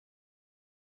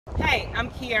Hey,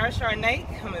 I'm Kiara Charnay.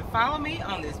 Come and follow me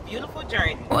on this beautiful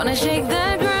journey. Wanna shake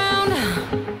that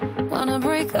ground, wanna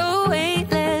break away,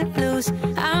 let loose.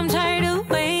 I'm tired of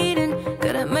waiting,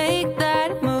 gotta make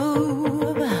that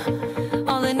move.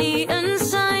 All the neon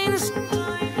signs,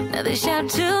 now they shout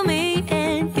to me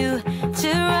and you to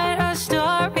write our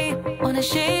story. Wanna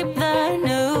shape the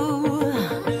new.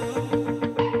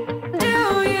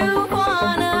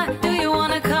 Do you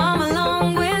wanna come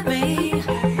along with me?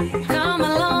 Come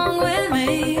along with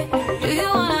me. Do you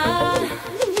wanna?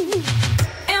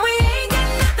 And we ain't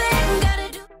got nothing,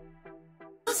 gotta do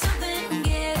something,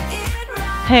 get it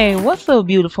right. Hey, what's up,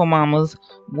 beautiful mamas?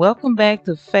 Welcome back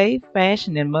to Faith,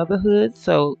 Fashion, and Motherhood.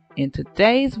 So, in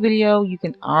today's video, you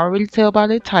can already tell by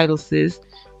the title, sis,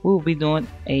 we'll be doing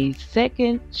a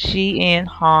second SHEIN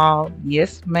haul.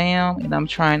 Yes, ma'am. And I'm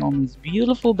trying on these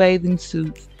beautiful bathing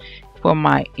suits for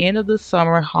my end of the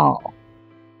summer haul.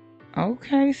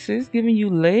 Okay, sis, giving you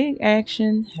leg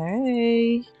action.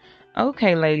 Hey.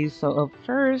 Okay, ladies, so up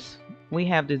first, we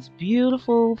have this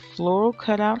beautiful floral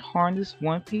cutout harness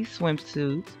one-piece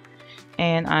swimsuit.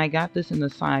 And I got this in the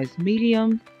size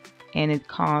medium. And it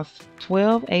costs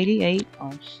 $12.88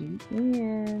 on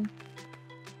SHEIN.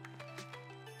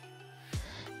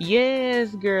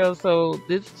 Yes, girl. So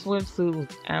this swimsuit was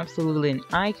absolutely an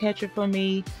eye catcher for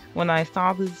me. When I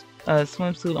saw this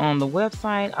swimsuit on the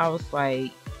website, I was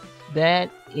like,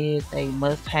 that is a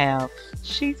must-have.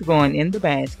 She's going in the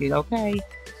basket, okay?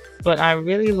 But I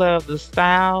really love the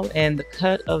style and the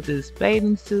cut of this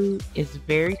bathing suit. It's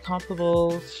very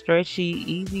comfortable, stretchy,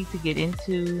 easy to get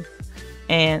into.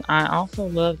 And I also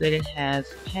love that it has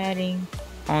padding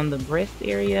on the breast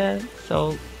area,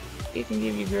 so it can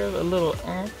give your girl a little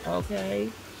okay?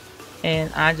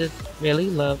 And I just really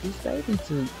love this bathing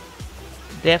suit.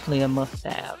 Definitely a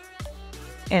must-have.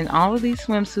 And all of these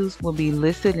swimsuits will be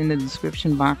listed in the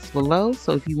description box below.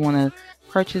 So if you want to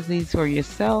purchase these for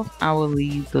yourself, I will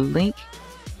leave the link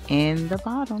in the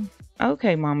bottom.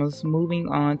 Okay, mamas, moving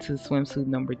on to swimsuit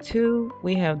number 2.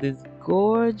 We have this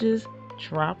gorgeous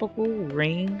tropical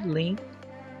ring length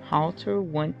halter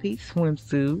one-piece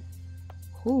swimsuit.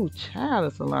 Ooh, child,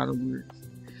 that's a lot of words.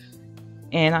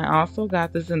 And I also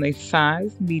got this in a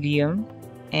size medium,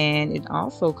 and it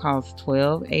also costs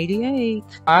 $12.88.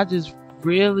 I just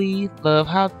really love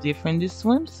how different this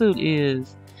swimsuit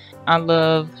is. I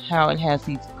love how it has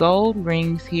these gold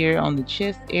rings here on the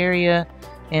chest area,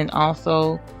 and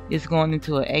also it's going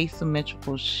into an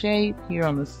asymmetrical shape here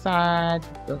on the side,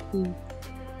 the hoop.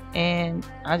 And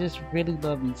I just really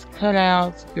love these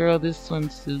cutouts. Girl, this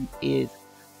swimsuit is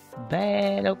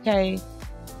bad, okay?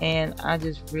 And I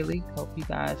just really hope you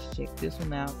guys check this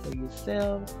one out for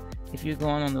yourselves. If you're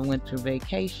going on the winter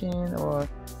vacation or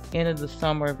end of the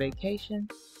summer vacation,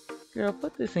 girl,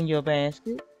 put this in your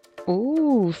basket.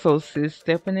 Ooh, so sis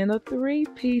stepping in a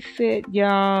 3-piece set,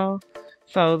 y'all.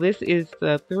 So this is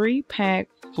the 3-pack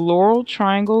floral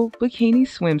triangle bikini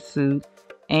swimsuit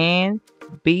and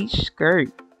beach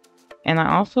skirt. And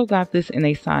I also got this in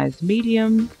a size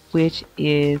medium, which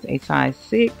is a size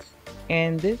 6.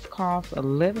 And this costs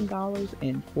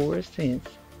 $11.04.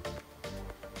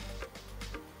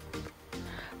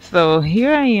 So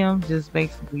here I am, just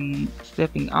basically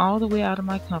stepping all the way out of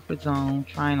my comfort zone,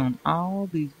 trying on all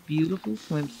these beautiful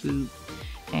swimsuits.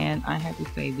 And I have to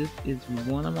say, this is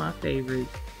one of my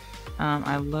favorites.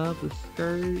 I love the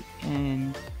skirt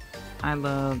and I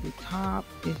love the top.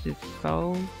 It's just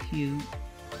so cute.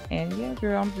 And yeah,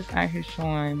 girl, I'm just out here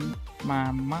showing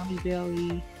my mommy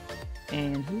belly.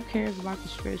 And who cares about the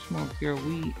stretch marks, girl?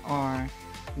 We are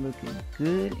looking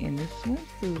good in this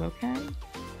swimsuit, okay?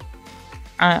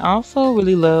 I also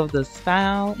really love the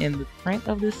style and the print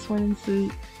of this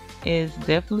swimsuit. It's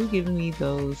definitely giving me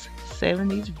those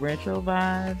 70s retro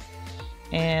vibes.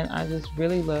 And I just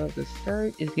really love the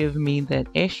skirt. It's giving me that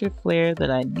extra flair that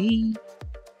I need.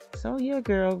 So yeah,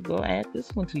 girl, go add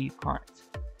this one to your cart.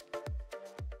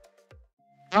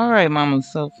 Alright, mama,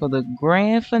 so for the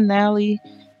grand finale,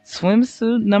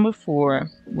 swimsuit number 4,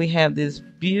 we have this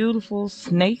beautiful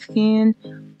snakeskin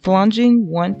plunging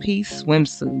one-piece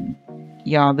swimsuit.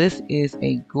 Y'all, this is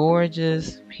a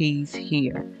gorgeous piece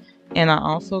here. And I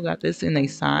also got this in a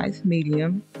size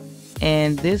medium.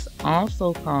 And this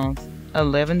also costs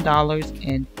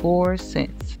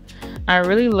 $11.04. I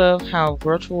really love how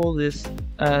versatile this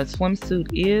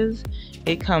swimsuit is.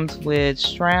 It comes with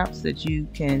straps that you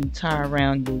can tie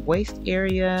around your waist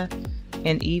area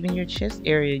and even your chest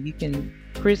area. You can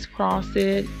crisscross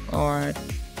it or,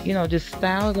 you know, just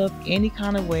style it up any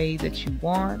kind of way that you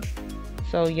want.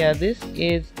 So yeah, this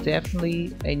is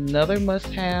definitely another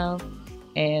must-have.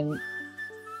 And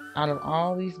out of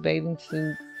all these bathing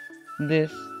suits,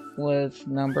 this was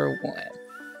number one.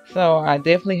 So I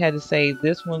definitely had to save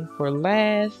this one for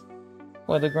last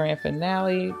for the grand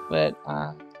finale, but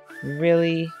I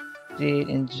really did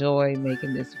enjoy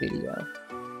making this video.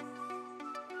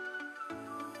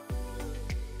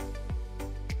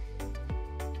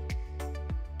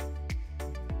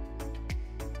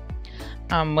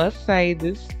 I must say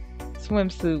this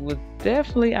swimsuit was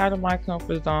definitely out of my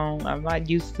comfort zone. I'm not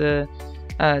used to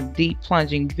deep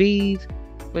plunging V's,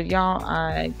 but y'all,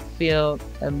 I feel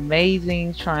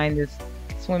amazing trying this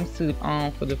swimsuit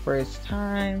on for the first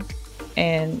time.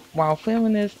 And while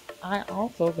filming this, I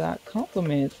also got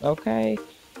compliments, okay?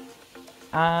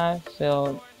 I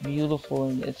felt beautiful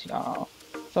in this, y'all.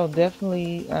 So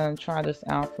definitely try this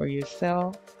out for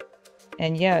yourself.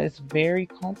 And yeah, it's very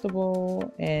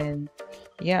comfortable, and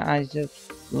yeah, I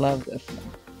just love this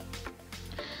one.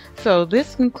 So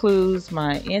this concludes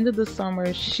my end of the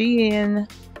summer SHEIN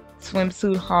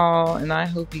swimsuit haul, and I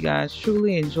hope you guys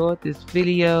truly enjoyed this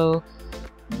video.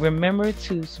 Remember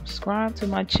to subscribe to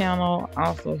my channel,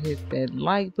 also hit that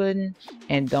like button,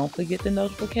 and don't forget the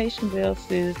notification bell,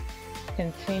 sis.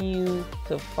 Continue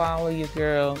to follow your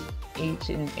girl each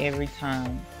and every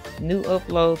time. New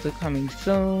uploads are coming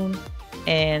soon,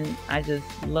 and I just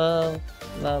love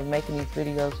making these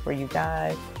videos for you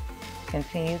guys.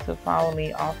 Continue to follow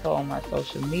me also on my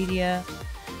social media.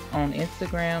 On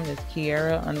Instagram, it's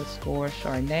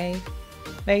Kiera_Charnay.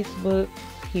 Facebook,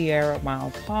 Kiera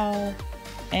Miles Hall.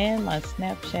 And my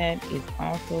Snapchat is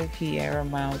also Kiera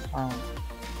Miles Hall.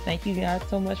 Thank you guys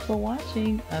so much for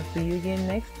watching. I'll see you again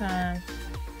next time.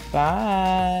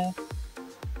 Bye.